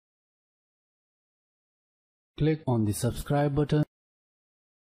Click on the subscribe button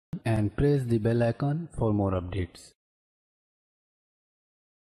and press the bell icon for more updates.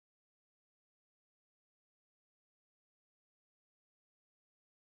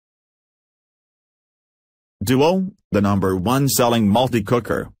 Duo, the #1 selling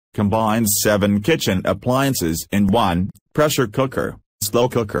multi-cooker, combines 7 kitchen appliances in one: pressure cooker, slow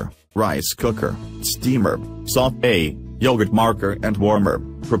cooker, rice cooker, steamer, sauté, yogurt maker and warmer.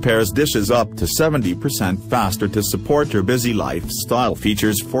 Prepares dishes up to 70% faster to support your busy lifestyle.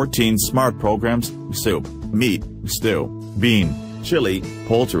 Features 14 smart programs: soup, meat, stew, bean, chili,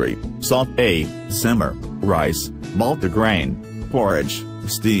 poultry, sauté, simmer, rice, multigrain, porridge,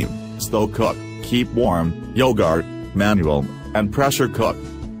 steam, slow cook, keep warm, yogurt, manual, and pressure cook.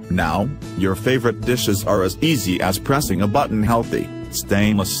 Now, your favorite dishes are as easy as pressing a button. Healthy,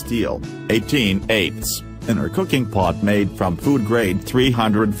 stainless steel, 18/8 inner cooking pot made from food grade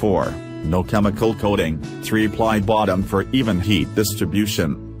 304, no chemical coating, 3-ply bottom for even heat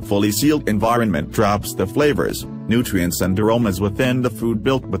distribution, fully sealed environment traps the flavors, nutrients and aromas within the food.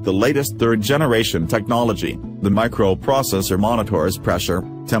 Built with the latest 3rd-generation technology, the microprocessor monitors pressure,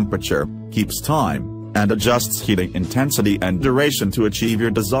 temperature, keeps time, and adjusts heating intensity and duration to achieve your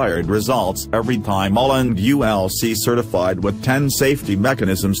desired results every time. All and ULC certified with 10 safety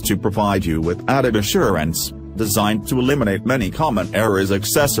mechanisms to provide you with added assurance, designed to eliminate many common errors.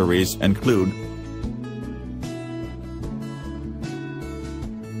 Accessories include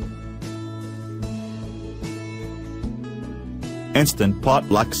Instant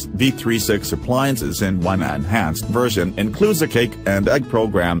Pot Lux V36 appliances in one. Enhanced version includes a cake and egg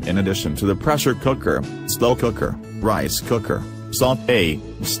program in addition to the pressure cooker, slow cooker, rice cooker, sauté,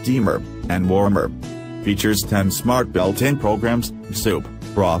 steamer, and warmer. Features 10 smart built-in programs: soup,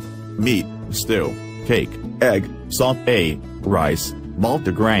 broth, meat, stew, cake, egg, sauté, rice,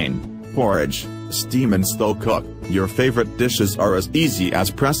 multigrain, porridge, steam and slow cook. Your favorite dishes are as easy as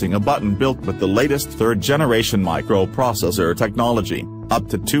pressing a button. Built with the latest 3rd-generation microprocessor technology, up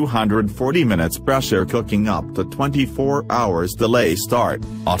to 240 minutes pressure cooking, up to 24 hours delay start,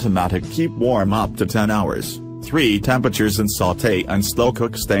 automatic keep warm up to 10 hours, 3 temperatures in sauté and slow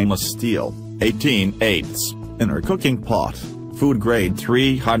cook. Stainless steel, 18/8 inner cooking pot, food grade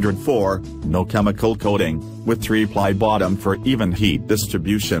 304, no chemical coating, with 3-ply bottom for even heat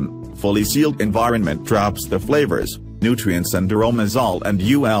distribution. Fully sealed environment traps the flavors, nutrients and aromas. All and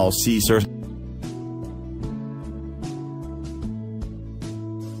ULC certified.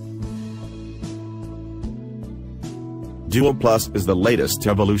 Duo Plus is the latest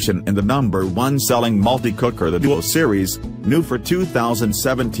evolution in the #1 selling multi-cooker, the Duo series, new for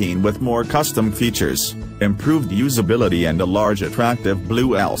 2017 with more custom features, improved usability and a large attractive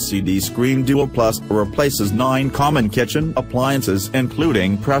blue LCD screen. Duo Plus replaces 9 common kitchen appliances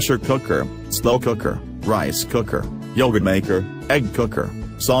including pressure cooker, slow cooker, rice cooker, yogurt maker, egg cooker,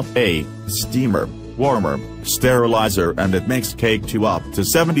 sauté, steamer, warmer, sterilizer, and it makes cake to up to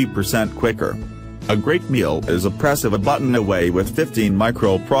 70% quicker. A great meal is a press of a button away with 15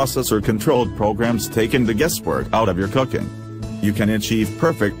 microprocessor-controlled programs, taking the guesswork out of your cooking. You can achieve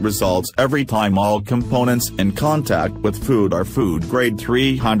perfect results every time. All components in contact with food are food grade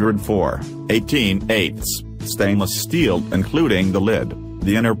 304, 18/8 stainless steel, including the lid,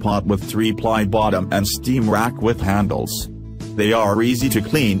 the inner pot with 3-ply bottom and steam rack with handles. They are easy to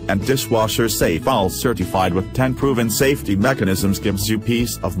clean and dishwasher safe. All certified with 10 proven safety mechanisms, gives you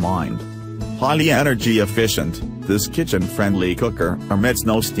peace of mind. Highly energy efficient, this kitchen-friendly cooker emits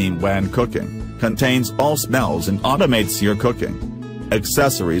no steam when cooking, contains all smells and automates your cooking.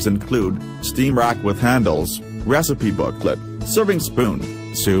 Accessories include steam rack with handles, recipe booklet, serving spoon,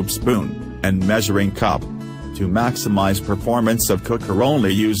 soup spoon, and measuring cup. To maximize performance of cooker,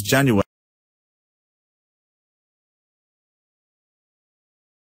 only use genuine